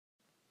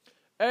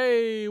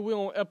Hey, we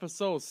on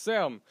episode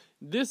 7.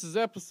 This is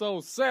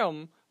episode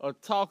 7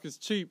 of Talk is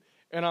Cheap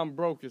and I'm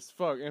broke as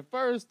fuck. And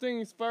first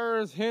things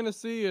first,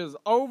 Hennessy is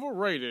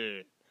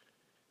overrated.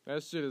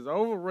 That shit is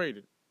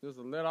overrated. Just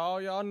to let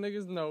all y'all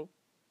niggas know.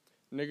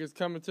 Niggas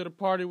coming to the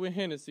party with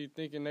Hennessy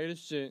thinking they the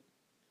shit.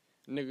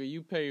 Nigga,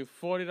 you paid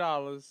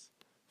 $40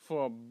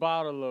 for a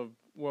bottle of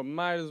what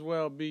might as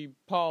well be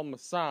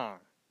Parmesan.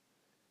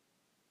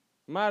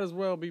 Might as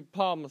well be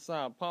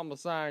Parmesan.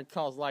 Parmesan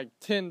costs like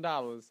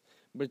 $10.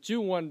 But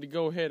you wanted to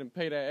go ahead and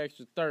pay that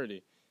extra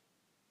 $30.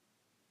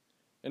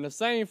 And the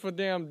same for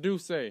damn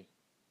Douce.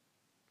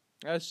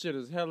 That shit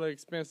is hella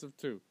expensive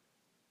too.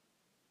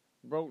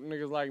 Broke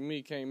niggas like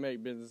me can't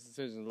make business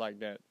decisions like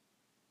that.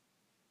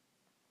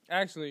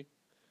 Actually,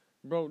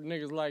 broke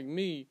niggas like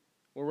me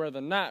would rather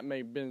not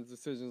make business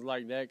decisions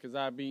like that because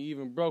I'd be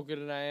even broker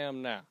than I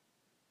am now.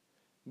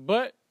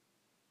 But,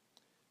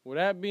 with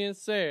that being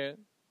said,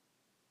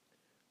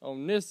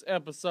 on this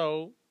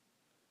episode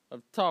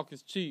of Talk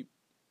is Cheap,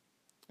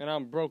 and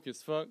I'm broke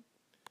as fuck.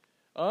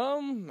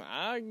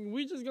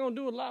 We just gonna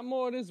do a lot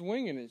more of this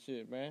winging it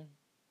shit, man.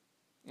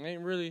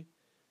 Ain't really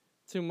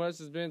too much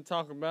that's been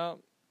talked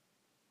about.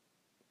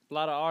 A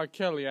lot of R.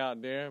 Kelly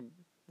out there. A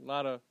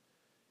lot of,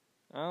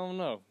 I don't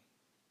know.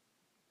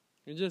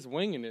 You're just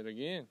winging it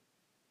again.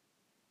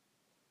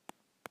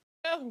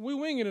 Yeah, we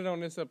winging it on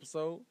this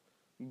episode.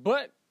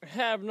 But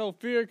have no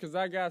fear, because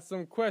I got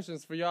some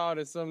questions for y'all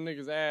that some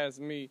niggas asked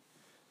me.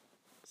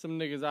 Some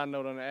niggas I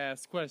know done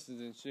ask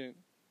questions and shit.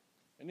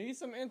 And these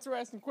some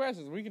interesting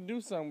questions. We can do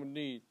something with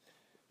these.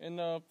 And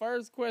the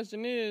first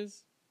question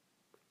is,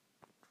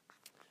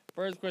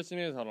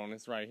 hold on,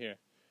 it's right here.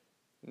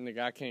 Nigga,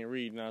 I can't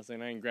read, you know what I'm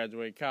saying? I ain't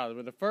graduated college.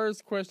 But the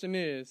first question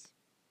is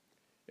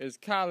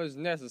college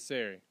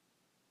necessary?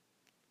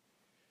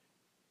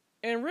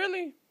 And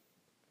really,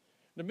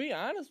 to be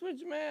honest with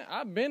you, man,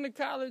 I've been to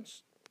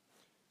college.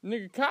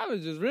 Nigga,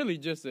 college is really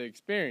just an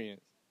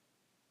experience.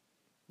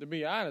 To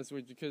be honest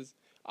with you, because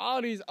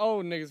all these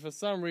old niggas, for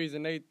some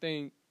reason, they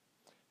think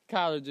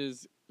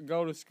colleges,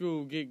 go to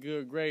school, get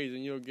good grades,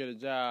 and you'll get a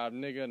job.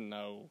 Nigga,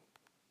 no.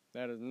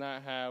 That is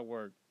not how it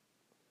works.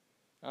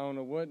 I don't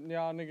know what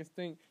y'all niggas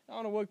think. I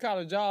don't know what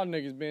college y'all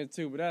niggas been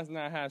to, but that's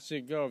not how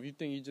shit go. If you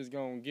think you just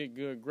gonna get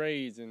good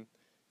grades and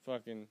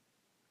fucking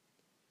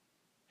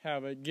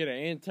get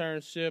an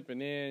internship and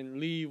then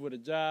leave with a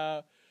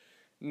job,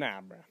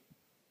 nah, bruh.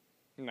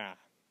 Nah.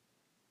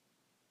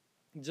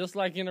 Just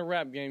like in a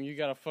rap game, you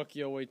gotta fuck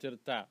your way to the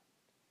top.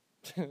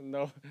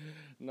 No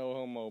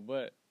homo,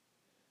 but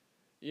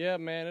yeah,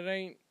 man,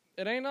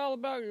 it ain't all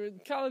about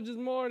college. Is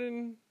more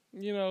than,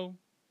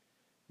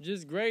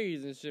 just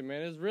grades and shit,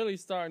 man. It's really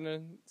starting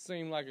to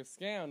seem like a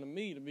scam to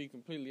me, to be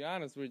completely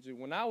honest with you.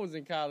 When I was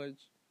in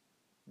college,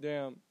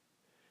 the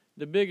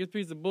biggest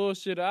piece of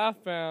bullshit I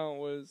found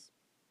was,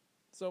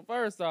 so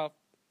first off,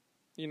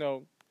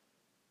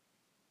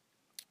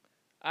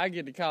 I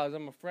get to college,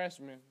 I'm a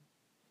freshman,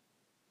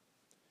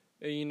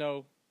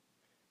 and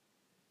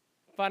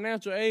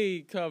financial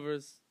aid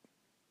covers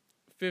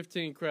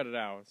 15 credit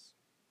hours.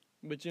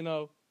 But,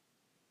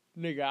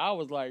 nigga, I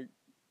was like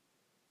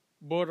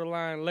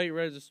borderline late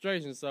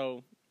registration.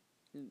 So,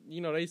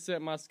 they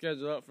set my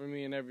schedule up for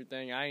me and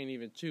everything. I ain't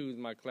even choose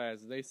my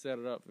classes. They set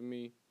it up for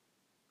me.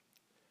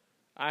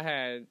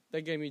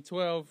 They gave me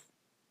 12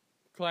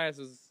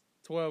 classes,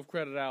 12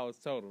 credit hours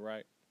total,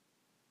 right?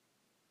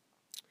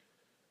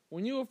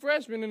 When you're a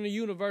freshman in the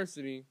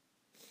university,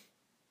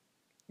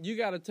 you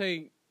got to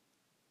take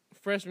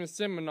freshman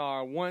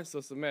seminar once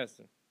a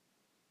semester.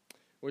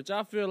 Which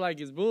I feel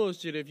like is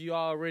bullshit if you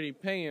already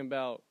paying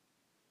about,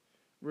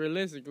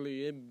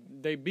 realistically,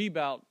 they be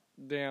about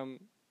damn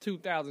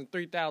 $2,000,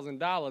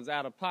 $3,000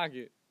 out of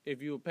pocket if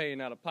you were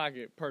paying out of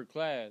pocket per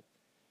class.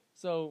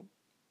 So,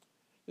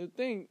 the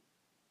thing,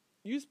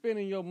 you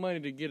spending your money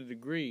to get a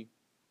degree,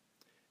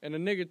 and the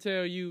nigga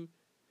tell you,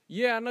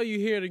 yeah, I know you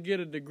here to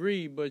get a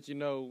degree, but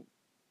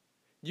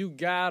you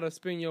gotta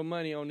spend your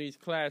money on these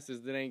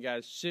classes that ain't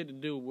got shit to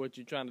do with what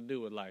you're trying to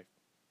do with life.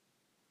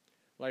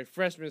 Like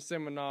freshman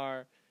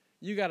seminar,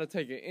 you gotta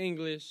take an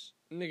English.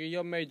 Nigga,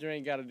 your major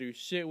ain't gotta do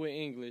shit with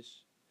English.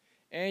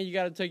 And you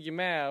gotta take your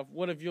math.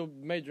 What if your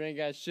major ain't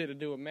got shit to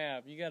do with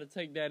math? You gotta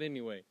take that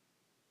anyway.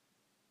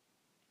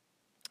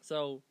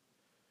 So,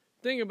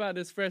 thing about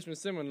this freshman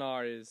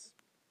seminar is,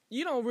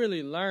 you don't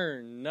really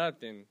learn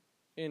nothing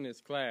in this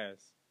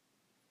class.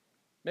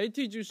 They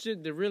teach you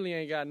shit that really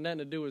ain't got nothing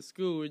to do with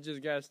school. It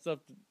just got stuff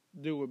to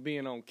do with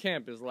being on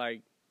campus.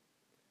 Like,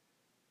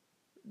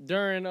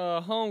 during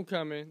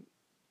homecoming,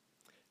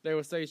 they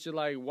would say shit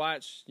like,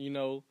 watch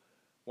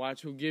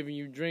who giving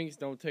you drinks.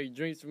 Don't take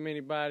drinks from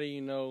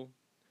anybody,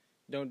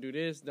 Don't do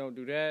this, don't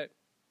do that.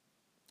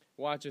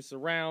 Watch your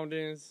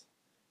surroundings.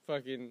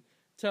 Fucking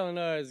telling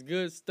us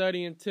good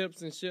studying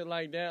tips and shit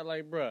like that.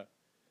 Like, bruh,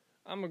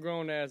 I'm a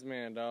grown-ass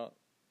man, dog.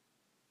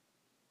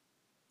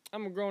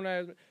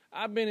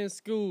 I've been in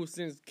school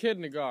since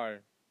kindergarten.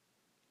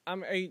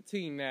 I'm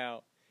 18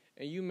 now,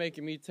 and you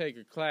making me take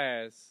a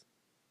class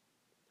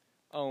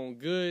on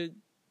good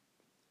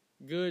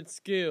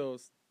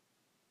skills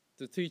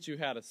to teach you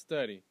how to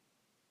study.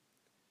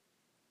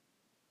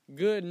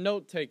 Good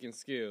note-taking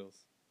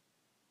skills.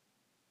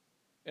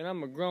 And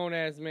I'm a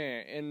grown-ass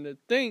man. And to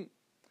think,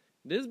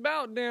 this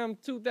about damn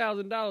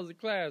 $2,000 a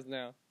class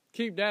now.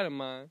 Keep that in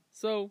mind.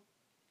 So,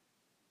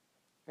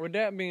 with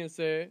that being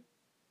said,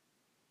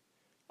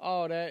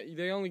 all that,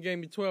 they only gave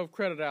me 12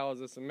 credit hours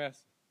a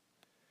semester.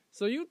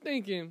 So you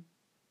thinking,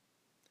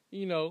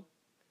 you know,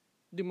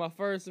 do my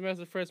first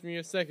semester freshman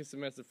year, second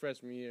semester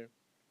freshman year.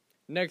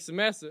 Next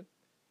semester,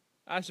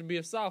 I should be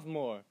a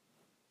sophomore.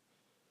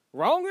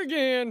 Wrong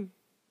again.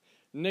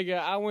 Nigga,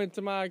 I went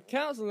to my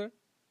counselor,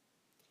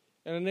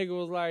 and the nigga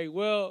was like,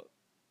 well,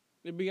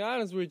 to be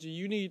honest with you,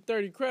 you need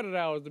 30 credit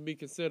hours to be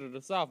considered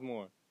a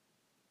sophomore.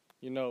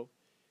 You know,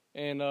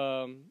 and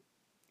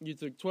you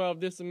took 12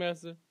 this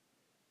semester,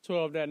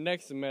 12 that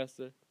next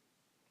semester.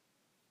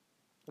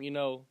 You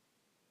know,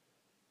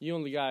 you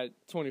only got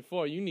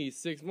 24. You need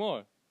 6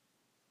 more.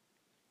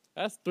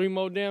 That's 3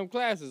 more damn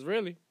classes,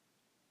 really.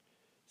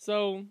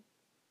 So,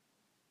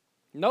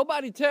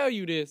 nobody tell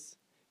you this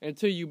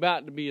until you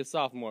about to be a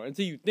sophomore,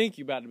 until you think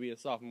you about to be a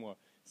sophomore.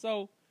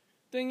 So,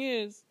 thing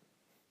is,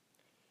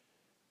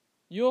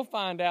 you'll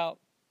find out,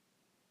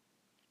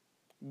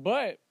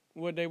 but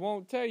what they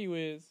won't tell you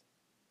is,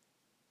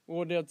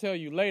 what they'll tell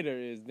you later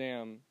is,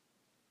 damn,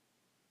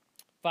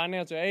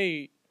 financial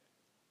aid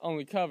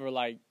only cover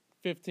like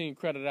 15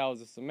 credit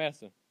hours a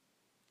semester.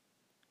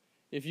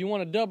 If you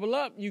want to double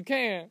up, you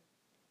can,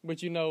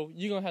 but you know,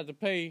 you're going to have to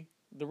pay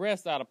the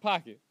rest out of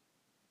pocket.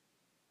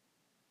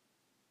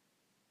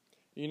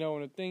 You know,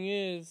 and the thing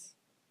is,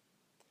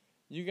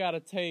 you got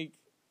to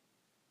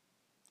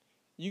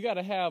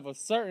have a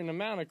certain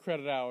amount of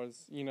credit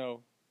hours, you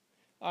know.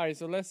 All right,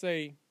 so let's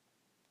just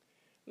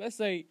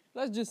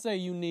say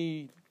you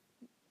need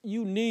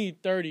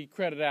 30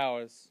 credit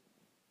hours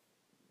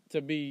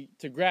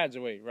to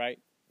graduate, right?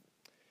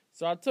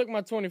 So I took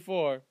my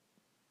 24,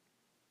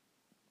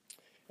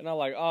 and I'm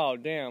like, oh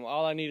damn,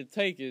 all I need to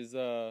take is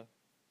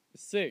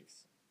 6,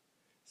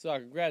 so I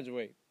can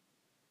graduate.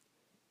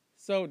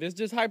 So this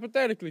just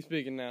hypothetically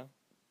speaking now.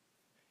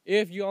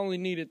 If you only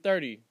needed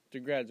 30 to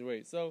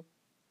graduate, so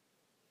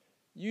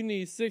you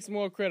need 6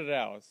 more credit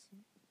hours.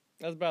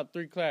 That's about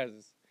 3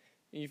 classes.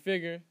 And you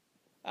figure,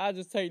 I'll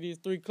just take these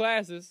 3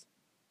 classes.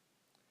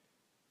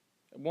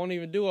 Won't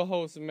even do a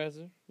whole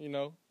semester, you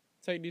know.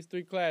 Take these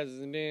 3 classes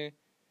and then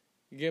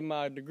get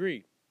my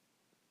degree.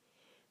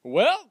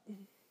 Well,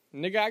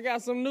 nigga, I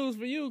got some news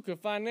for you, because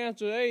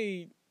financial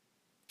aid,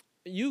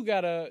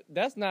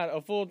 that's not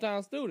a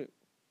full-time student.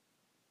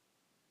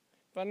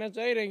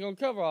 Financial aid ain't gonna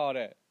cover all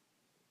that.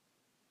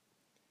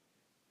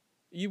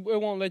 It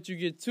won't let you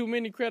get too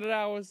many credit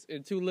hours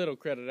and too little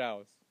credit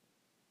hours.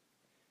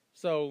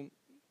 So,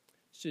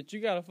 shit, you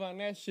gotta find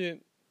that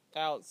shit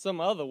out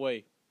some other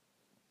way.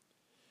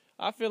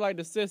 I feel like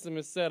the system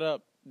is set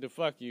up to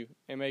fuck you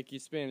and make you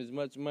spend as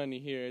much money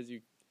here as you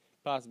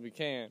possibly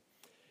can.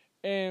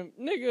 And,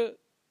 nigga,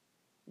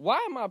 why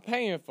am I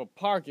paying for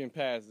parking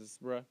passes,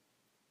 bruh?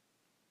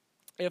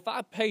 If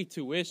I pay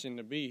tuition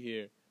to be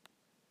here,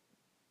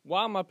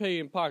 why am I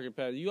paying parking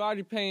passes? You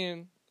already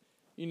paying,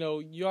 you know,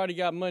 you already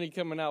got money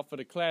coming out for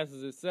the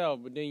classes itself,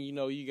 but then, you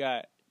know, you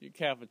got your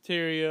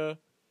cafeteria,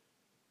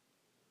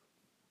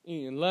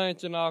 eating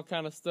lunch and all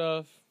kind of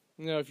stuff.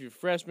 You know, if you're a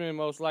freshman,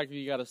 most likely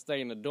you got to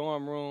stay in the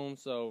dorm room,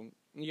 so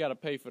you got to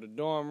pay for the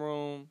dorm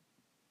room.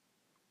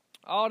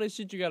 All this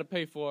shit you got to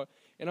pay for.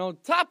 And on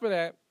top of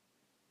that,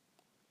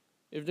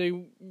 if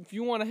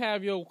you want to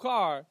have your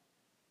car,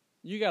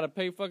 you got to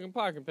pay fucking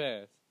parking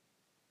pass.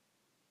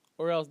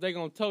 Or else they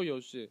going to tow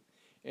your shit.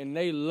 And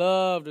they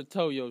love to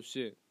tow your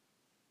shit.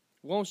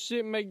 Won't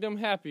shit make them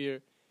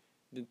happier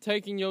than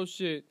taking your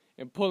shit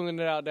and pulling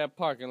it out that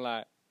parking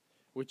lot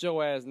with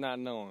your ass not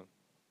knowing.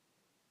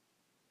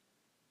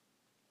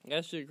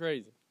 That shit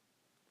crazy.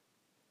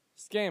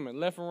 Scamming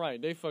left and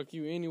right. They fuck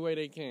you any way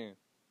they can.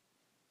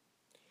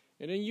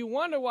 And then you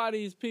wonder why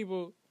these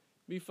people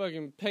be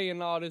fucking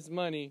paying all this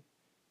money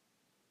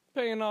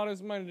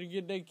to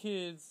get their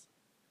kids,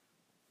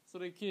 so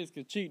their kids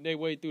could cheat their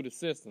way through the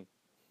system.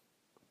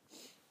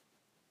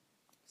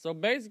 So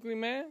basically,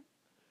 man,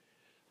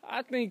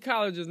 I think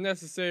college is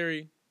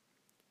necessary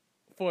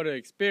for the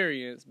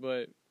experience,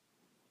 but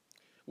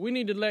we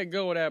need to let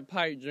go of that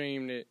pipe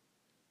dream that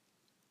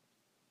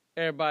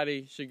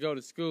everybody should go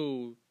to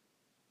school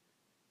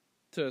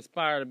to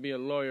aspire to be a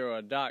lawyer or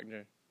a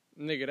doctor.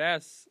 Nigga,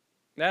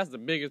 that's the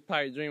biggest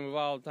pipe dream of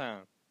all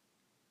time.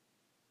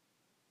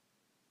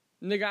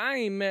 Nigga, I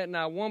ain't met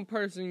not one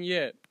person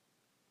yet.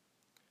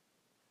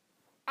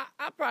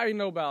 I probably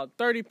know about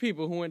 30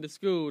 people who went to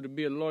school to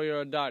be a lawyer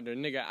or a doctor.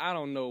 Nigga, I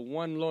don't know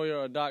one lawyer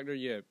or a doctor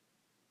yet.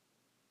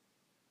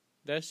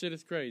 That shit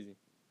is crazy.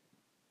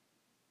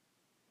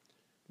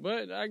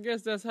 But I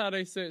guess that's how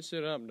they set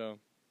shit up, though.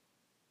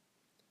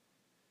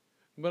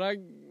 But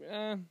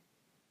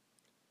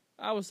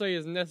I would say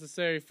it's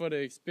necessary for the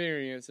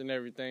experience and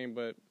everything,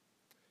 but,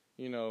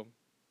 you know,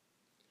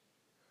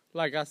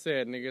 like I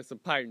said, nigga, it's a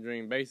pipe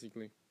dream,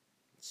 basically.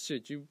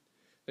 Shit,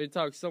 they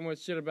talk so much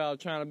shit about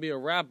trying to be a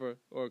rapper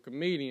or a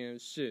comedian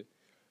and shit.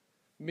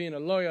 being a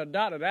lawyer or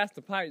doctor, that's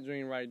the pipe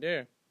dream right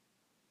there.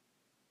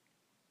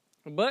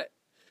 But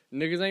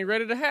niggas ain't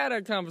ready to have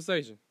that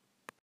conversation.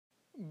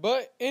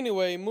 But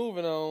anyway,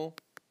 moving on.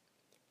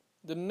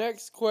 The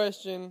next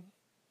question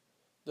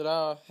that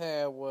I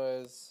had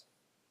was,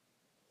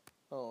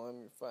 let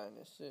me find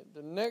this shit.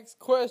 The next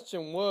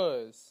question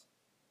was,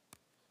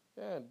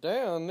 God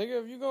damn,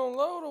 nigga, if you gonna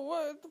load or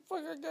what the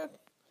fuck I got?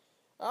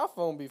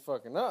 iPhone be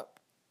fucking up.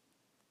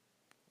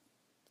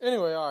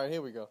 Anyway, all right,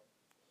 here we go.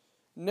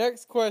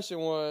 Next question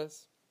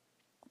was,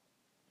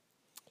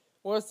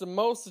 what's the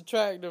most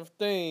attractive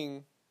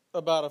thing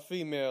about a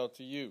female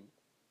to you?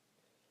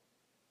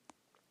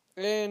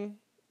 And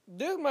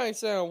this might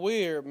sound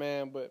weird,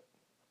 man, but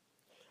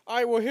all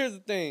right, well, here's the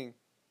thing.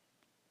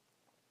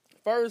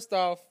 First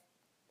off,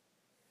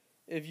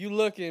 if you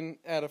looking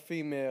at a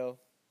female,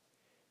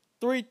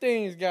 3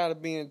 things got to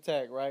be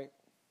intact, right?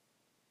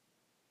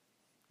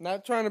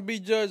 Not trying to be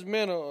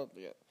judgmental,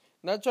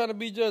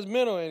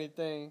 or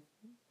anything,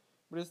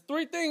 but it's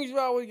 3 things you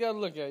always got to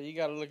look at. You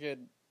got to look at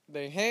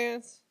their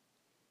hands,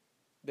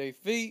 their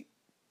feet,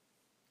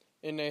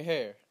 and their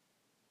hair.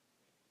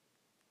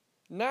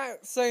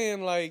 Not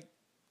saying like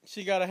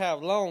she got to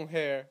have long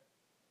hair,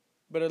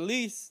 but at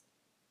least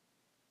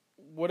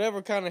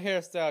whatever kind of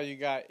hairstyle you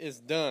got is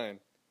done.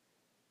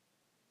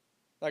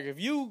 Like if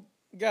you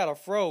got a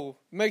fro,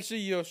 make sure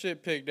your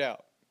shit picked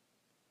out.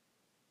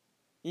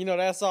 You know,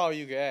 that's all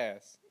you can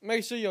ask.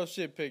 Make sure your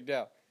shit picked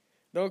out.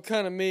 Don't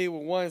come to me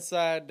with one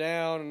side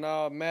down and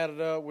all matted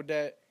up with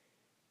that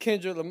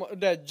Kendrick Lamar,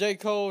 that J.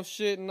 Cole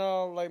shit and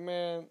all. Like,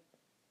 man,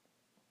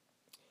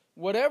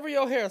 whatever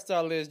your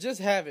hairstyle is, just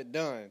have it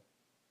done.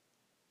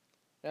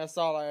 That's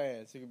all I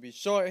ask. It could be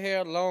short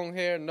hair, long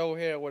hair, no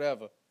hair,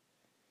 whatever.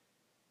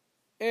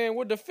 And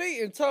with the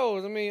feet and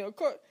toes, I mean, of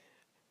course,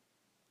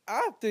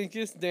 I think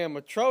it's damn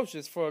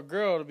atrocious for a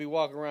girl to be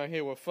walking around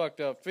here with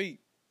fucked up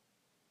feet.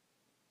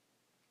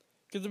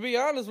 Because to be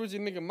honest with you,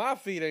 nigga, my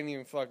feet ain't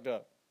even fucked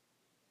up.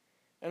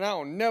 And I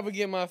don't never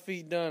get my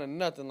feet done or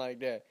nothing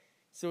like that.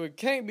 So it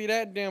can't be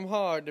that damn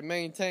hard to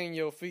maintain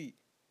your feet.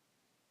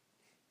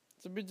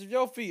 So, bitch, if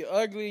your feet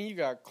ugly and you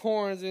got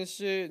corns and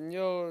shit and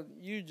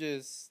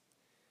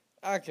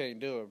I can't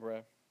do it,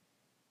 bruh.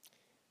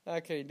 I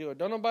can't do it.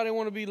 Don't nobody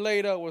want to be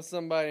laid up with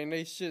somebody and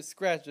they shit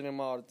scratching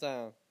them all the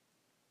time.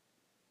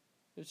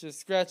 It's just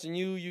scratching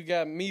you. You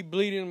got me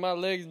bleeding, my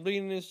legs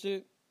bleeding and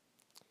shit.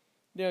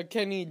 Then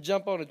can't even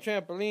jump on the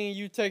trampoline.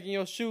 You taking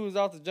your shoes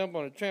off to jump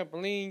on the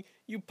trampoline.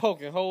 You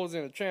poking holes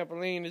in the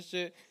trampoline and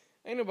shit.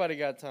 Ain't nobody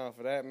got time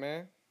for that,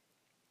 man.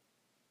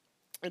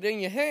 And then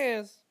your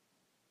hands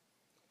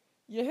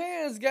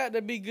got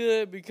to be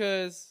good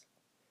because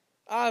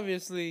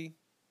obviously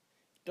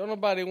don't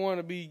nobody want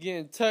to be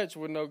getting touched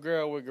with no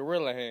girl with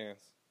gorilla hands.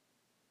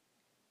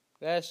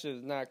 That shit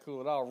is not cool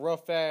at all.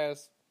 Rough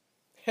ass,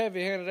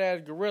 heavy-handed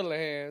ass gorilla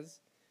hands.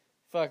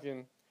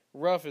 Fucking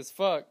rough as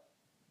fuck.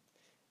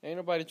 Ain't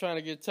nobody trying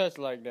to get touched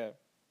like that.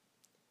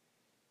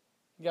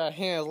 You got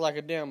hands like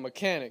a damn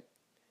mechanic.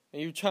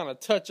 And you trying to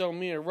touch on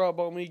me and rub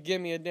on me, give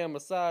me a damn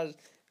massage.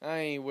 I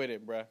ain't with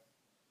it, bruh.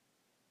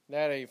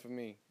 That ain't for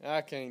me.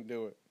 I can't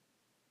do it.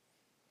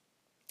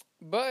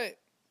 But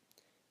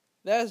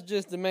that's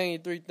just the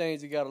main 3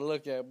 things you got to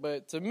look at.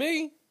 But to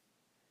me,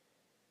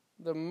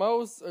 the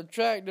most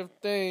attractive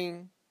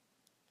thing,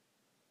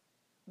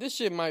 this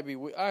shit might be,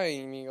 I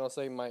ain't even going to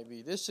say might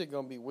be. This shit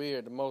going to be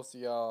weird to most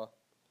of y'all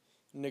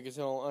niggas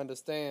who don't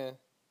understand.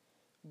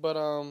 But,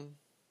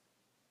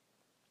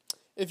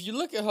 if you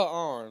look at her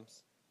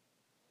arms,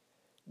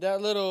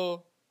 that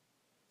little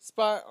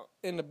spot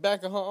in the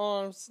back of her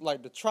arms,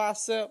 like the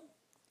tricep,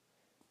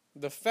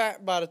 the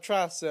fat by the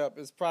tricep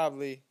is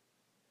probably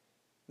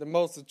the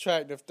most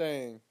attractive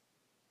thing.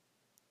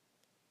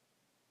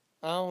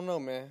 I don't know,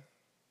 man.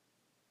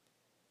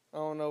 I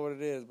don't know what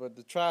it is, but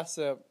the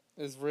tricep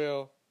is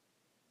real.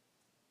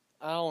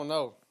 I don't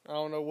know. I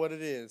don't know what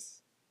it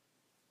is.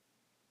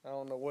 I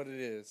don't know what it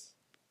is.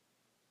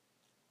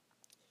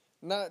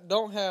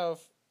 Don't have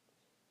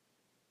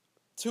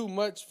too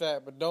much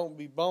fat, but don't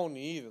be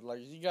bony either.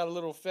 Like, you got a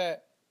little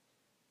fat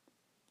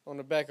on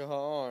the back of her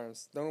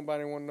arms. Don't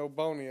nobody want no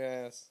bony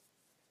ass.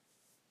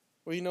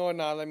 Well, you know what?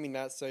 Nah, let me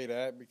not say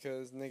that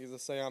because niggas will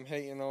say I'm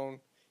hating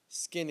on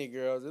skinny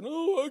girls and,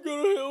 oh, I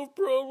got a health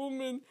problem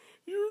and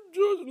you're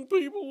judging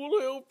people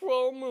with a health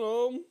problem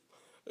and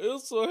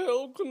it's a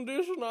health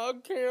condition I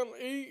can't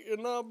eat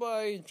and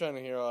I ain't trying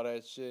to hear all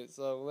that shit.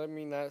 So let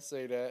me not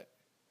say that,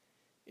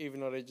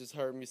 even though they just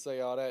heard me say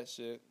all that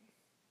shit.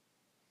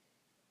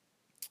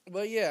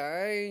 But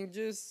yeah,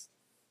 just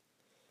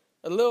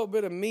a little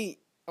bit of meat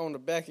on the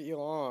back of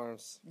your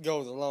arms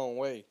goes a long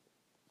way.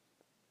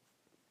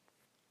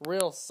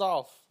 Real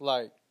soft,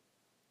 like.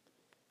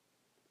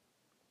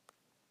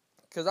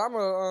 Cause I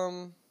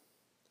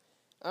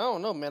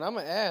don't know, man. I'm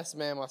an ass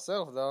man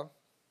myself, though.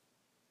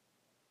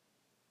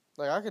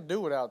 Like, I could do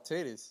without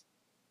titties.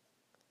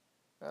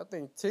 I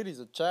think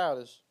titties are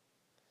childish.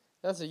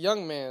 That's a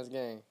young man's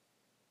game.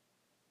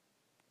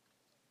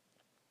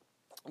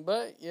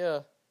 But, yeah.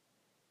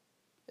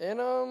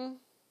 And,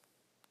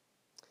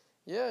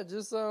 yeah,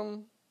 just,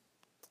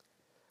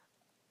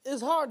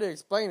 it's hard to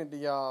explain it to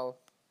y'all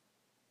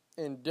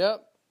in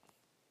depth,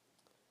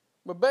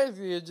 but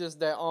basically it's just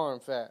that arm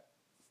fat.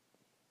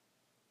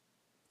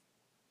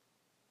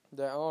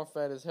 That arm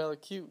fat is hella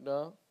cute,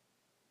 dog.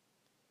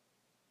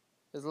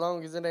 As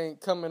long as it ain't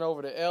coming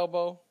over the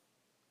elbow.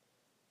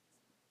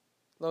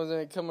 As long as it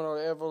ain't coming over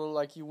the elbow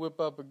like you whip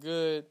up a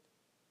good,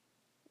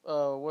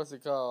 what's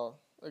it called?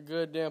 A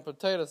good damn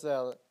potato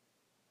salad.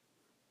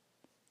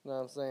 You know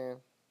what I'm saying?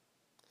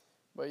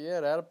 But yeah,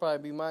 that'll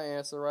probably be my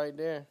answer right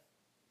there.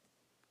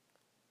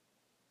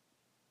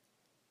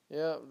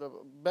 Yeah, the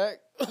back,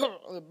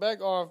 the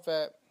back arm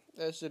fat,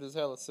 that shit is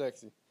hella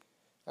sexy.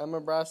 I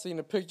remember I seen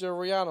a picture of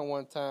Rihanna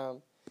one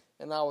time,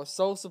 and I was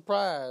so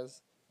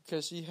surprised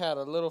because she had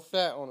a little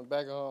fat on the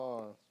back of her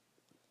arms.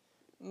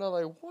 And I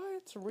was like,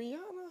 what?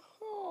 Rihanna?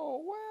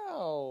 Oh,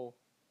 wow.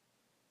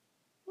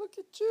 Look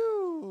at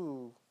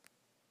you.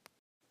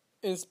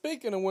 And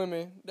speaking of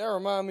women, that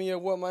remind me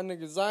of what my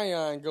nigga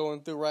Zion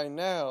going through right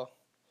now.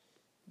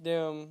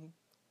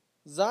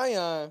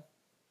 Zion,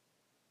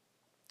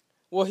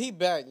 well, he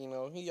back, you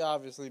know. He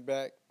obviously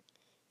back.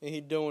 And he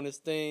doing his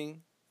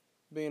thing.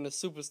 Being the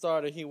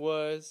superstar that he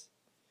was.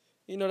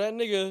 You know, that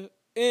nigga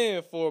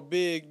in for a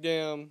big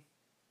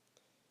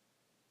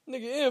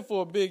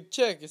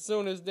check as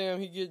soon as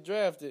he get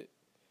drafted.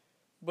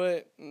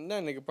 But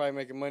that nigga probably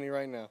making money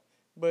right now.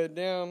 But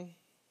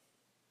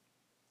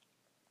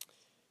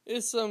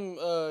it's some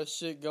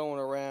shit going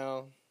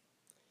around.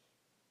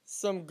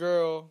 Some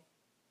girl,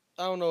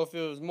 I don't know if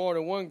it was more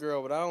than one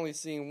girl, but I only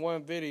seen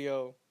one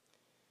video.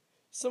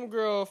 Some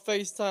girl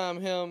FaceTime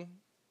him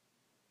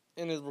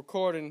and is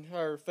recording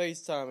her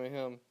FaceTiming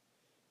him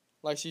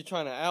like she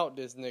trying to out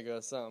this nigga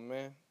or something,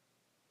 man.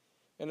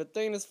 And the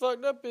thing that's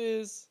fucked up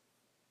is,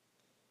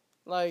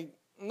 like,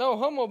 no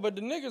homo, but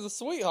the nigga's a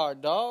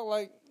sweetheart, dog.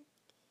 Like,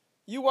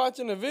 you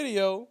watching the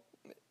video,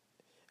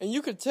 and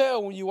you could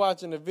tell when you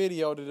watching the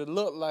video that it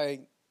looked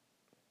like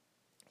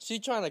she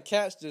trying to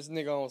catch this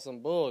nigga on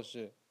some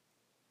bullshit.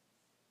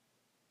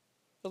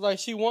 It's like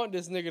she want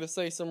this nigga to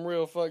say some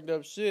real fucked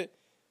up shit,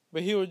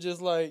 but he was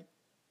just like,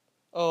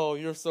 oh,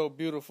 you're so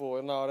beautiful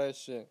and all that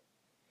shit.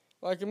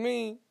 Like, I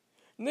mean,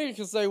 nigga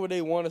can say what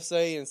they want to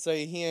say and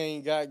say he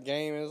ain't got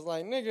game. And it's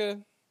like,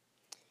 nigga,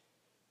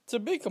 to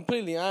be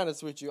completely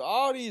honest with you,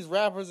 all these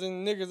rappers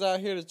and niggas out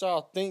here that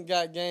y'all think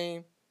got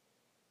game,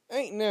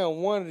 ain't now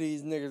one of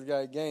these niggas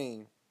got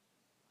game.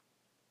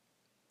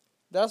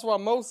 That's why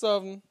most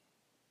of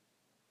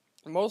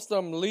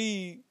them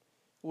lead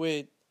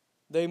with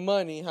they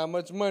money, how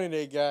much money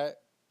they got,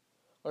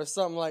 or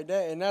something like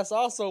that. And that's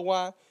also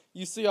why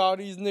you see all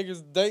these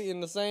niggas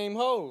dating the same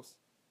hoes.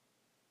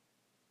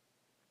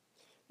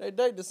 They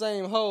date the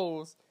same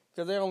hoes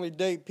because they only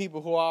date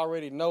people who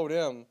already know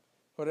them,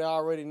 who they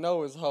already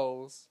know as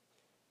hoes.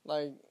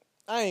 Like,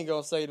 I ain't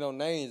gonna say no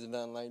names or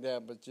nothing like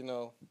that, but you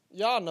know,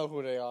 y'all know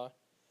who they are.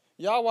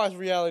 Y'all watch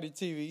reality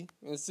TV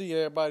and see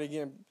everybody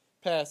getting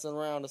passing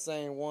around the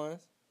same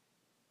ones.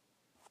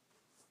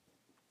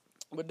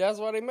 But that's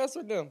why they mess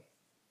with them.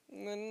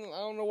 And I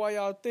don't know why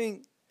y'all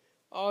think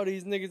all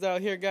these niggas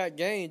out here got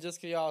game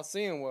just because y'all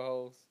see him with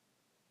hoes.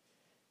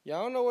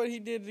 Y'all don't know what he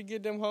did to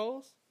get them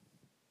hoes.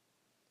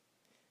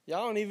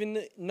 Y'all don't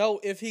even know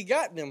if he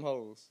got them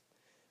hoes.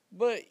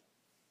 But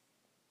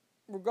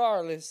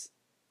regardless,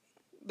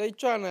 they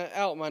trying to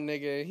out my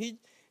nigga. He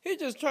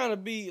just trying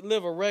to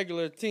live a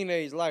regular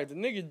teenage life. The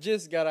nigga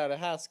just got out of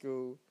high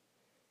school.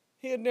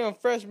 He a damn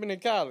freshman in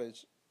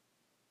college.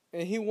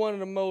 And he one of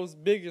the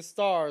most biggest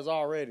stars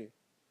already.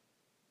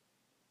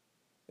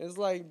 It's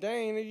like,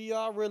 dang, nigga,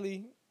 y'all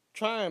really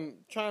trying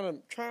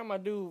my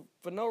dude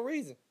for no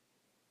reason.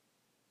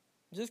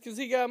 Just because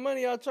he got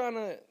money, y'all trying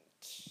to...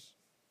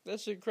 That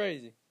shit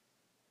crazy.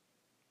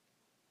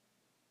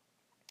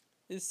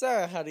 It's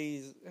sad how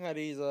these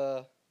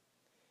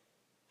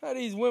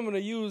women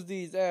use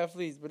these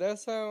athletes, but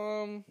that's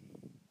how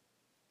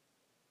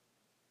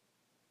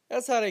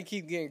they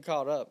keep getting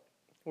caught up,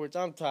 which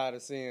I'm tired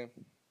of seeing.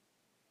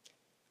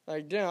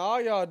 Like, damn,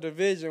 all y'all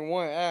Division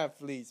I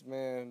athletes,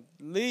 man,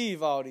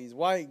 leave all these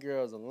white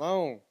girls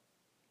alone.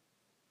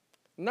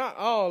 Not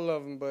all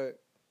of them, but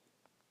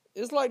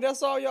it's like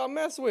that's all y'all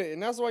mess with,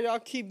 and that's why y'all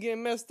keep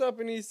getting messed up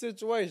in these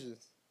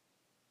situations.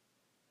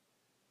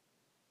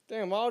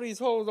 Damn, all these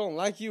hoes don't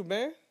like you,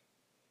 man.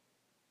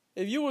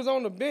 If you was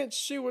on the bench,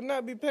 she would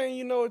not be paying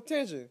you no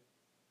attention.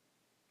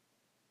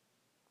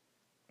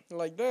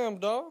 Like, damn,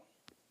 dog.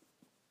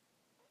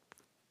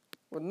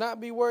 Would not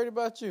be worried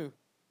about you.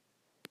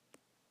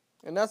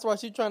 And that's why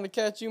she trying to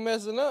catch you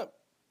messing up.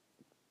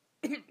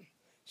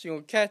 She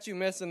gonna catch you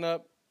messing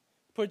up,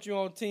 put you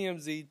on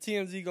TMZ.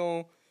 TMZ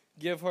gonna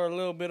give her a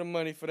little bit of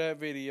money for that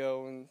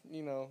video, and,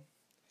 you know,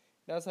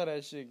 that's how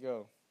that shit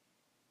go.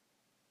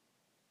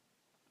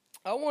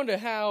 I wonder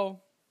how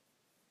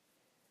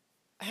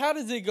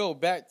does it go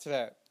back to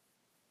that?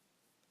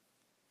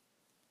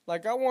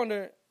 Like, I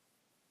wonder,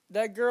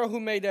 that girl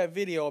who made that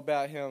video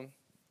about him,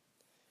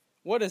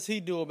 what does he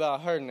do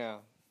about her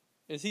now?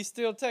 Is he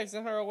still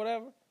texting her or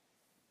whatever?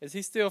 Is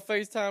he still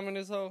FaceTiming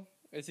this hoe?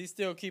 Is he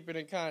still keeping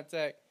in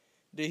contact?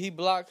 Did he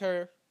block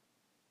her?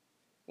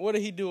 what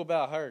did he do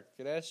about her?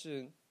 Cause that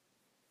shit,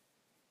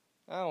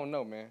 I don't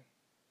know, man.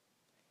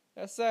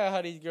 That's sad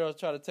how these girls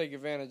try to take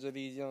advantage of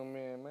these young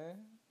men, man.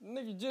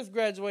 Nigga just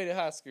graduated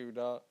high school,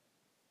 dog.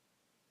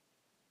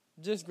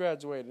 Just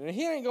graduated. And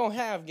he ain't gonna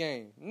have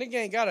game. Nigga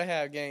ain't gotta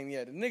have game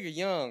yet. The nigga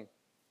young.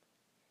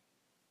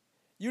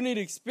 You need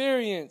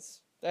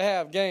experience to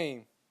have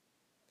game.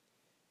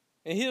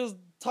 And he was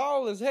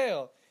tall as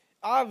hell.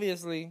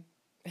 Obviously,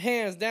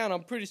 hands down,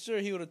 I'm pretty sure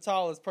he was the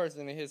tallest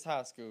person in his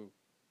high school.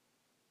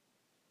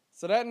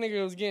 So that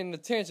nigga was getting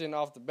attention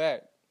off the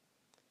bat.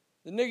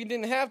 The nigga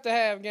didn't have to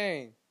have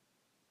game.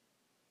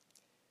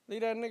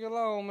 Leave that nigga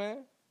alone,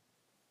 man.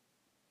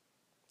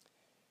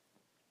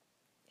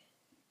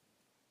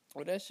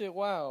 Well, that shit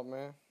wild,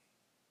 man.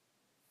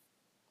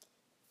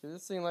 Cause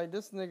it seems like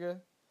this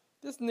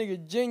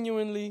nigga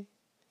genuinely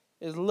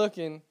is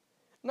looking,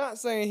 not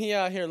saying he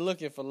out here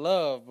looking for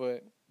love,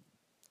 but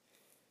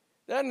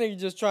that nigga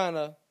just trying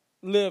to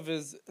live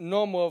as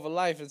normal of a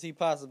life as he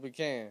possibly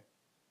can.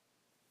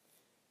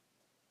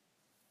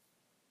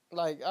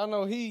 Like, I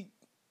know this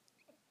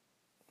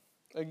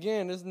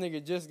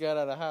nigga just got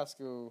out of high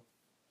school.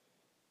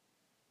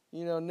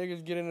 You know,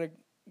 niggas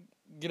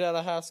get out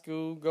of high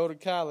school, go to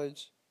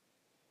college,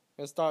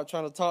 and start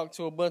trying to talk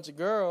to a bunch of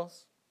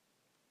girls.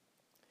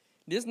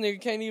 This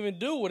nigga can't even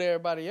do what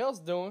everybody else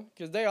doing,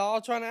 because they all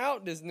trying to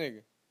out this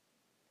nigga.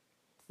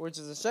 Which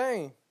is a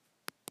shame.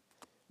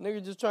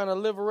 Nigga just trying to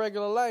live a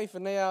regular life,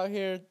 and they out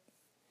here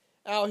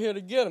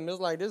to get him. It's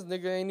like this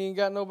nigga ain't even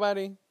got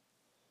nobody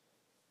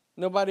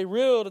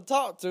real to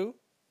talk to.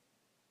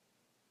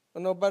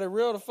 Or nobody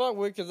real to fuck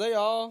with, because they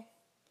all,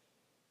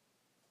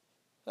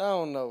 I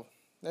don't know.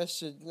 That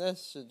shit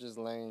just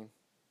lame.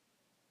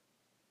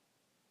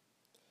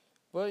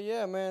 But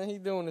yeah, man, he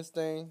doing this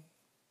thing.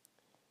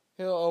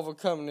 He'll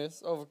overcome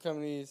these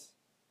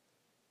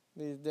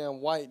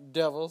damn white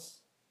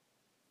devils.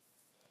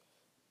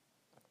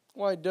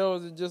 White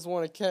devils that just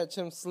want to catch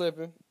him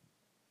slipping.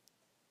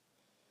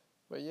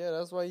 But yeah,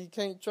 that's why you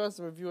can't trust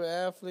him if you're an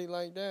athlete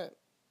like that.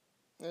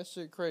 That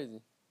shit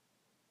crazy.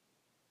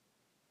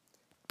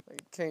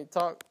 Like, you can't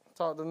talk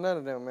to none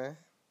of them, man.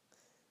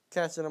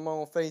 Catching them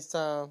on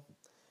FaceTime.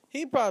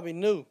 He probably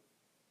knew.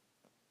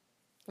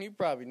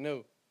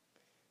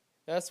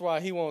 That's why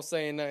he won't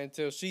say nothing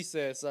until she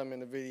said something in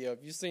the video.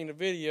 If you seen the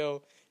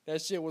video,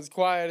 that shit was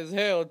quiet as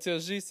hell until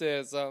she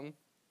said something.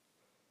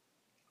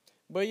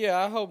 But yeah,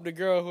 I hope the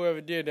girl,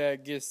 whoever did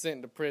that, gets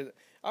sent to prison.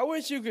 I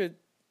wish you could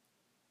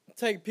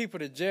take people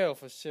to jail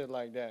for shit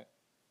like that.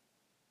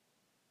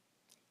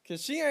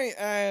 Cause she ain't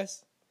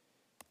asked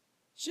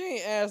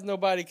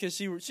nobody, cause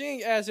she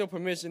ain't asked your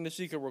permission that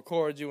she could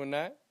record you or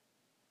not.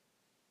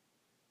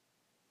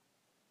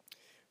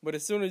 But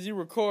as soon as you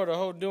record a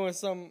hoe doing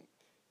something,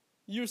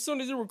 as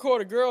soon as you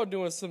record a girl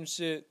doing some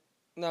shit,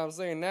 you know what I'm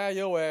saying, now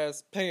your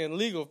ass paying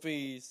legal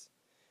fees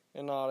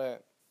and all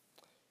that.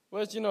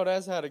 But you know,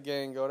 that's how the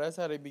gang go. That's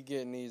how they be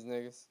getting these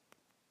niggas.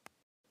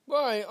 But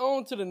alright,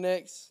 on to the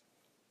next.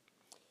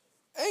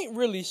 Ain't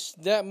really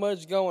that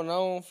much going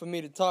on for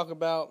me to talk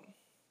about.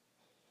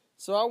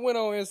 So I went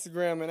on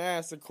Instagram and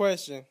asked a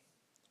question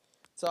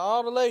to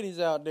all the ladies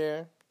out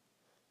there,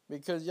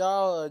 because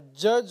y'all are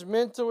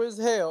judgmental as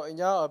hell and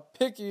y'all are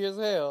picky as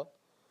hell.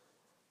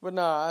 But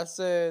nah, I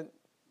said,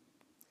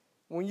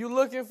 when you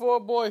looking for a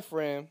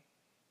boyfriend,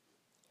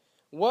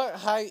 what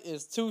height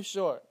is too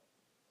short?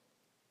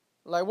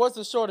 Like, what's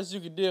the shortest you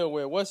can deal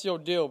with? What's your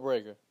deal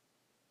breaker?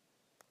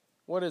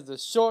 What is the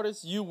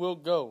shortest you will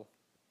go?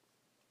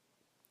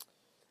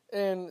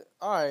 And,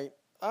 alright,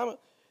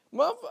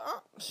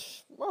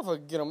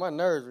 motherfucker get on my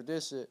nerves with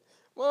this shit.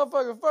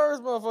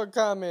 Motherfucker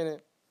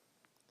commented,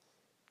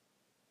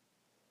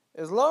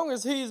 as long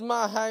as he's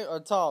my height or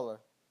taller,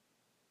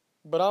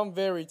 but I'm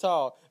very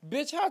tall.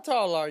 Bitch, how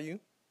tall are you?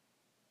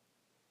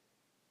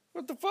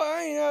 What the fuck?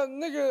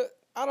 Nigga,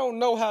 I don't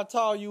know how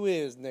tall you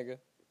is, nigga.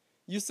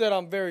 You said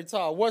I'm very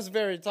tall. What's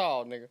very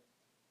tall, nigga?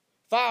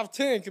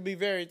 5'10" could be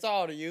very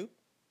tall to you.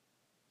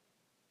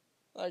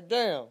 Like,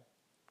 damn.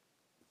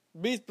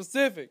 Be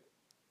specific.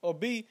 Or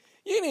you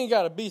ain't even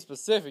gotta be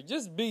specific.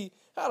 Just be,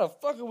 how the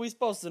fuck are we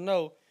supposed to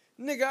know?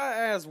 Nigga, I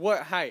asked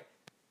what height.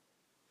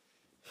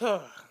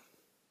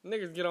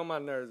 Niggas get on my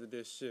nerves with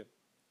this shit.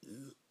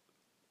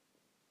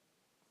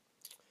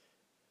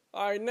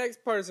 Alright,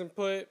 next person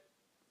put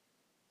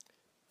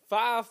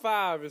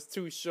 5'5" is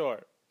too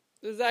short.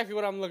 That's exactly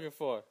what I'm looking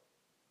for.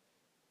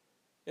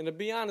 And to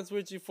be honest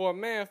with you, for a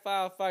man,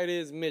 5'5"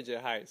 is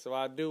midget height. So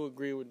I do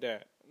agree with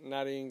that.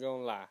 Not even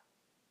gonna lie.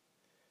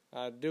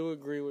 I do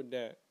agree with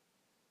that.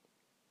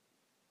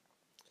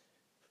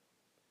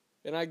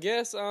 And I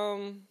guess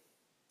girls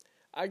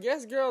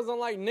don't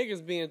like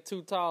niggas being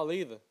too tall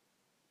either.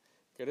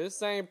 Cause this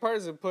same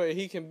person put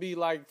he can be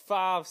like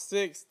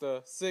 5'6"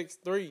 to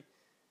 6'3".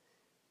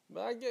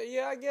 But I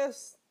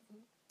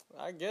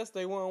guess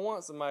they wouldn't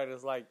want somebody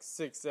that's like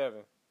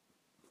 6'7"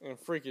 and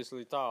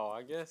freakishly tall.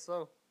 I guess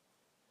so.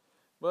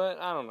 But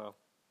I don't know.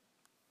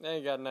 That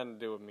ain't got nothing to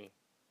do with me.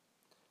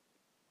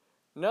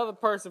 Another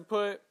person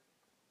put,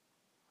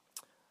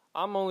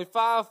 I'm only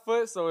 5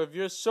 foot, so if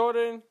you're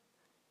shorter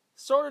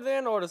Shorter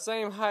than or the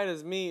same height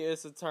as me,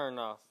 it's a turn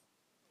off.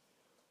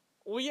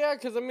 Well, yeah,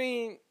 because, I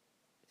mean,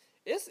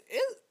 I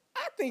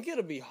think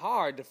it'll be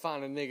hard to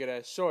find a nigga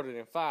that's shorter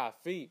than 5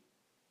 feet.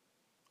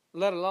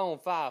 Let alone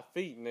 5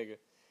 feet, nigga.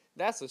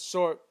 That's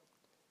short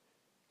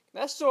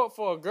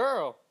for a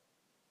girl.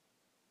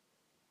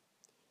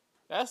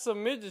 That's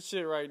some midget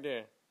shit right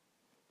there.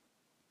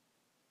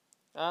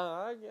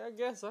 I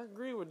guess I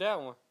agree with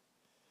that one.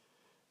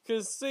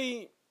 Because,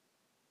 see,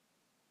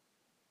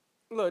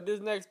 look, this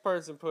next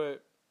person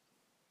put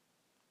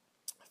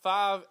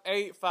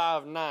 5'8",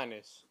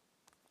 5'9"-ish.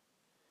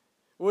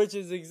 Which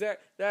is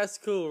that's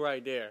cool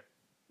right there.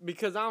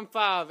 Because I'm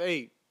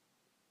 5'8",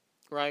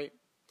 right?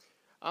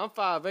 I'm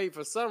 5'8".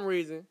 For some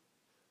reason,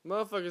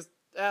 motherfuckers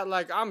act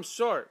like I'm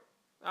short.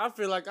 I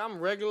feel like I'm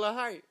regular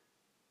height.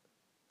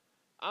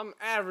 I'm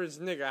average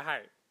nigga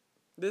height.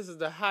 This is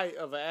the height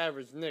of an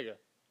average nigga.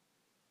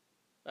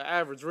 An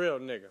average real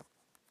nigga.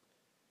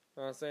 You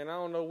know what I'm saying? I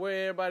don't know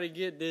where everybody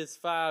get this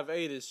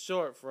 5'8" is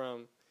short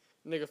from.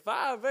 Nigga,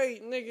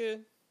 5'8",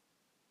 nigga.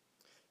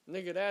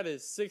 Nigga, that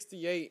is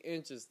 68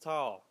 inches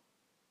tall.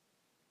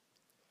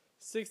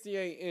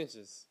 68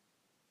 inches.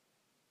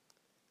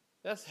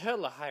 That's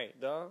hella height,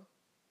 dog.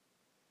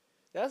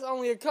 That's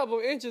only a couple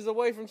inches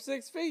away from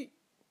 6 feet.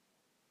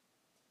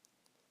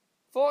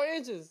 4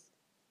 inches.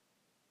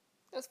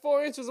 That's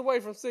 4 inches away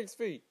from 6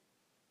 feet.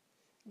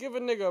 Give a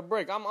nigga a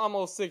break. I'm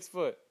almost 6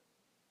 foot.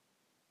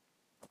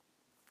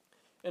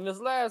 And this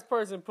last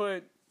person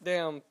put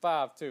damn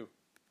 5'2".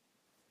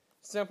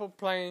 Simple,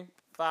 plain,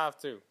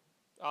 5'2".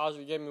 All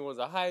you gave me was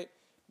a height.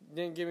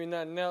 Didn't give me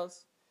nothing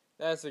else.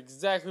 That's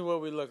exactly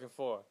what we're looking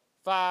for.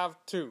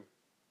 5'2".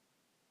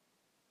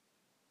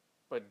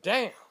 But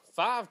damn,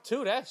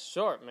 5'2", that's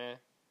short, man.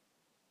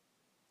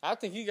 I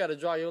think you got to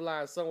draw your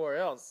line somewhere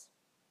else.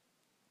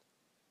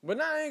 But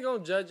now I ain't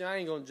going to judge you. I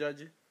ain't going to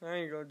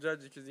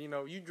judge you because, you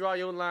know, you draw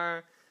your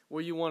line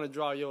where you want to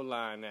draw your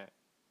line at.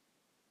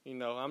 You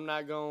know, I'm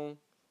not going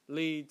to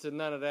lead to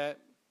none of that.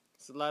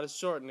 It's a lot of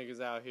short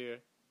niggas out here.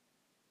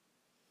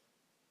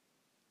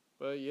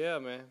 But yeah,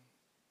 man.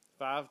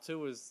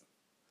 5'2"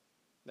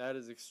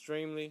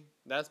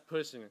 that's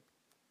pushing it.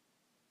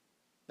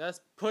 That's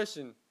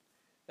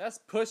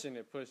pushing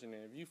it.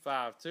 If you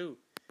 5'2",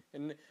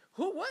 and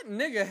what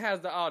nigga has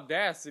the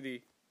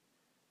audacity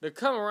to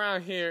come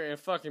around here and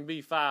fucking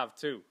be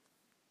 5'2",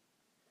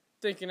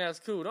 thinking that's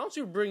cool? Don't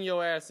you bring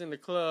your ass in the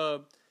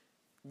club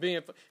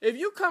if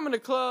you come in the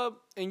club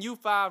and you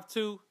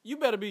 5'2", you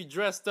better be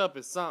dressed up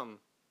as something.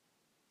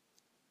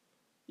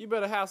 You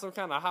better have some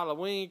kind of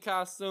Halloween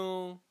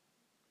costume.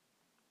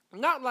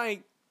 Not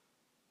like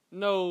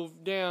no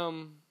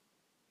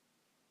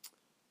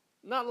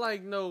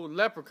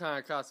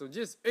leprechaun costume.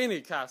 Just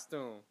any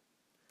costume.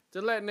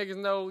 To let niggas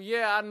know,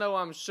 yeah, I know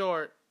I'm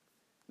short.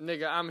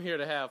 Nigga, I'm here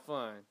to have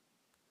fun.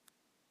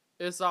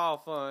 It's all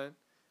fun.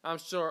 I'm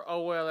sure,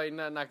 oh well, ain't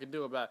nothing I can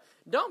do about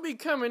it. Don't be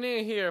coming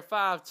in here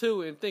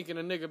 5'2" and thinking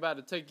a nigga about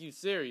to take you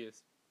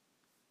serious.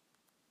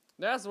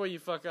 That's where you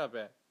fuck up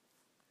at.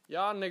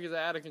 Y'all niggas are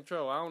out of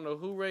control. I don't know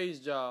who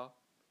raised y'all.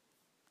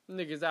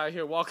 Niggas out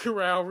here walking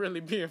around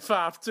really being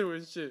 5'2"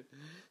 and shit.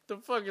 The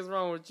fuck is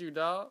wrong with you,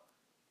 dog?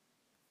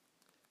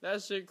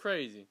 That shit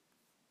crazy.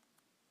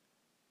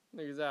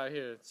 Niggas out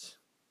here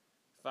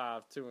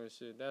 5'2" and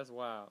shit. That's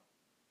wild.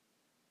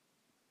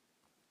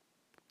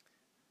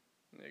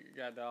 Nigga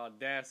got the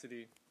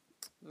audacity.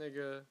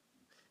 Nigga,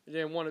 you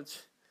didn't want to.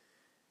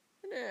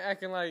 You didn't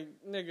acting like,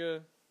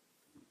 nigga,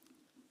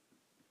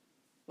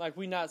 like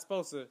we not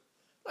supposed to.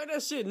 Like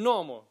that shit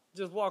normal.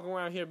 Just walking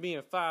around here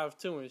being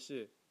 5'2" and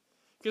shit.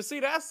 Cause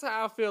see, that's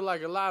how I feel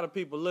like a lot of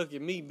people look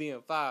at me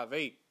being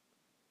 5'8".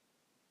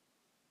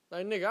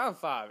 Like, nigga, I'm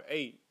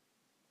 5'8".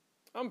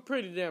 I'm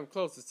pretty damn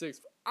close to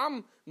 6.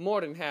 I'm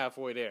more than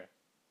halfway there.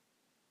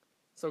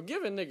 So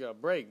give a nigga a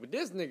break. But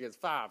this nigga's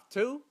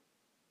 5'2"?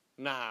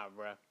 Nah,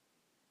 bruh.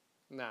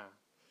 Nah.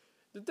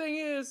 The thing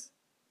is,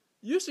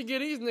 you should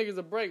give these niggas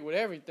a break with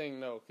everything,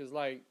 though. Cause,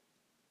 like,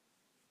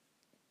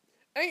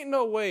 ain't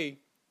no way.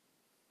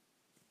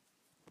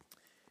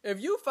 If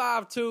you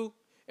 5'2"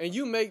 and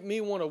you make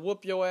me want to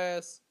whoop your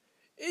ass,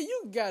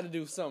 you got to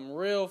do something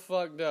real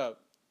fucked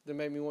up to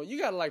make me want. You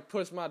got to, like,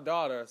 push my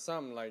daughter or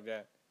something like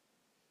that.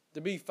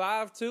 To be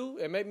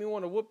 5'2" and make me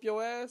want to whoop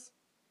your ass?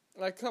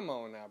 Like, come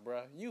on now,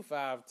 bruh. You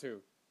 5'2".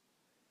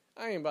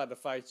 I ain't about to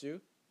fight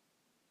you.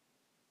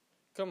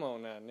 Come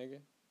on now, nigga.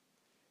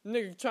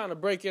 Nigga trying to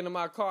break into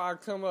my car, I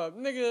come up.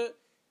 Nigga,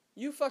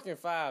 you fucking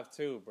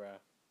 5'2", bruh.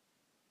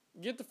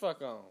 Get the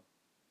fuck on.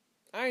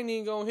 I ain't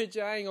even gonna hit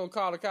you. I ain't gonna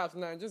call the cops or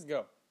nothing. Just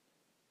go.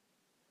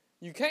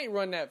 You can't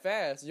run that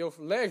fast. Your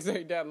legs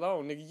ain't that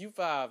long, nigga. You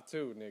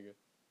 5'2", nigga.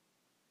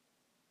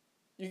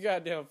 You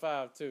goddamn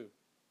 5'2".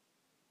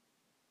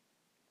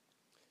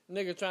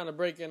 Nigga trying to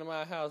break into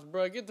my house.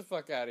 Bro, get the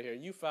fuck out of here.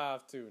 You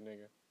 5'2",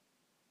 nigga.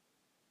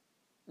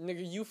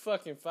 Nigga, you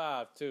fucking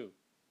 5'2".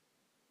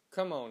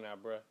 Come on now,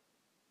 bro.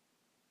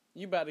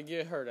 You about to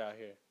get hurt out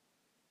here.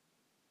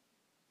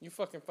 You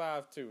fucking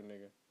 5'2",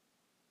 nigga.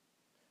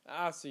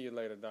 I'll see you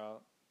later,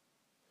 dog.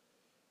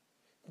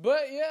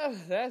 But yeah,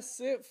 that's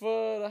it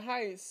for the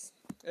heights.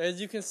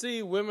 As you can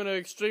see, women are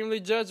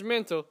extremely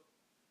judgmental.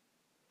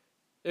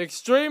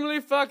 Extremely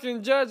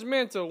fucking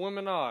judgmental,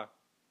 women are.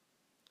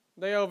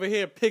 They over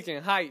here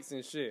picking heights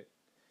and shit.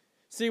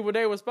 See, what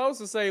they were supposed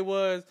to say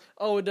was,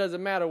 oh, it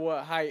doesn't matter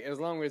what height as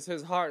long as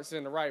his heart's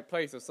in the right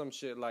place or some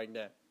shit like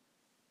that.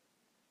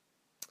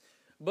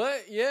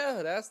 But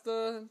yeah,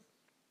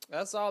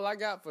 that's all I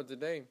got for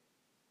today.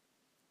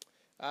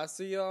 I'll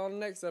see you on the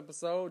next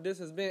episode. This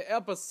has been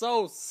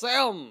episode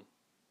 7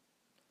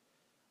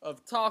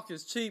 of Talk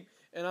is Cheap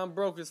and I'm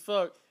Broke as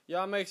Fuck.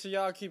 Y'all make sure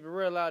y'all keep it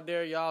real out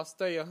there. Y'all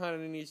stay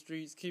 100 in these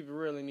streets. Keep it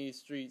real in these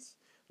streets.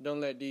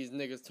 Don't let these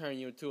niggas turn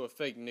you into a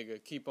fake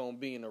nigga. Keep on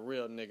being a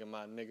real nigga,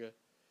 my nigga.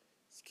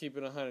 Just keep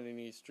it 100 in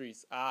these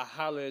streets. I'll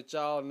holler at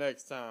y'all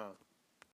next time.